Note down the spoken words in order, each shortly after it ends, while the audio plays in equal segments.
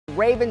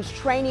Ravens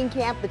training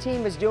camp, the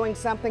team is doing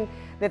something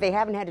that they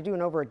haven't had to do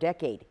in over a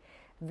decade.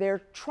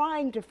 They're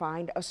trying to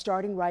find a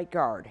starting right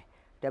guard.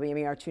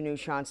 WMAR 2 News'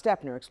 Sean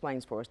Stepner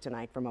explains for us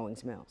tonight from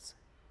Owings Mills.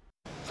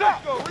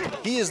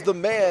 He is the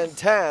man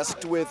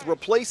tasked with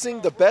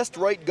replacing the best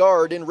right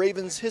guard in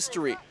Ravens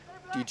history.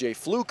 DJ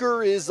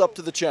Fluker is up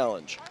to the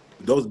challenge.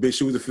 Those big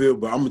shoes to fill,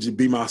 but I'm going to just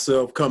be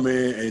myself, come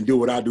in and do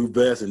what I do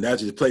best, and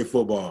that's just play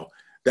football.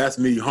 That's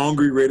me,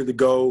 hungry, ready to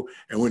go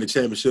and win the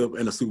championship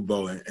and the Super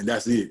Bowl, and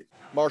that's it.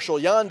 Marshall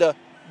Yanda,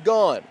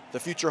 gone. The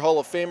future Hall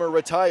of Famer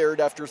retired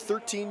after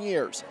 13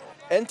 years.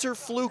 Enter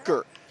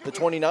Fluker, the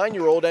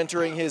 29-year-old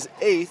entering his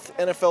 8th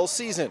NFL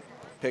season,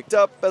 picked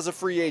up as a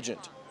free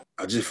agent.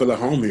 I just feel at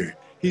home here.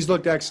 He's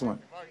looked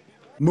excellent,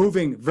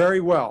 moving very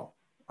well.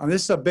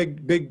 This is a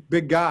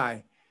big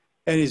guy,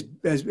 and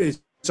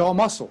it's all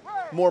muscle.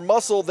 More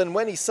muscle than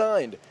when he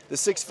signed. The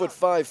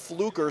 6'5"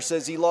 Fluker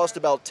says he lost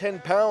about 10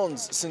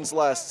 pounds since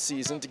last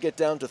season to get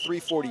down to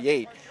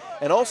 348,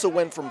 and also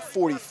went from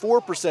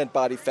 44%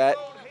 body fat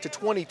to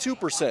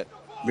 22%.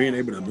 Being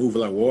able to move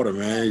like water,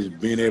 man, is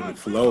being able to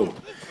flow.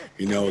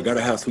 You know, got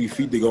to have sweet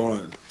feet to go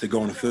on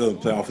the field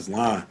and play off his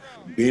line.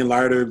 Being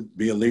lighter,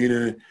 being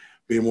leaner,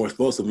 being more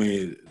explosive, I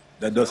mean,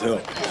 that does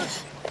help.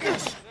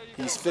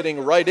 He's fitting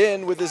right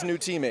in with his new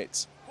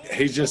teammates.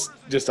 He's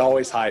just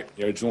always hyped.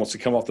 You know, just wants to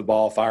come off the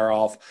ball, fire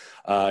off.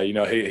 You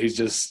know, he's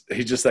just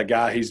that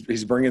guy.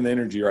 He's bringing the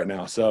energy right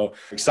now. So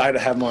excited to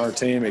have him on our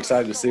team.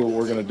 Excited to see what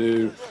we're going to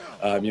do.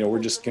 You know, we're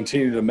just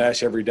continuing to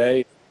mesh every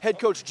day. Head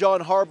coach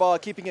John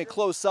Harbaugh keeping a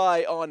close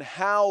eye on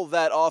how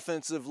that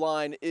offensive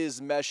line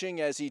is meshing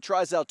as he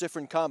tries out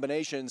different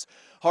combinations.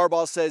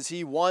 Harbaugh says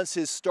he wants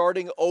his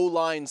starting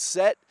O-line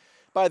set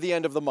by the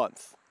end of the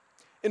month.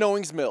 In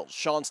Owings Mills,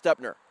 Sean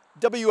Stepner,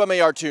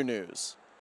 WMAR 2 News.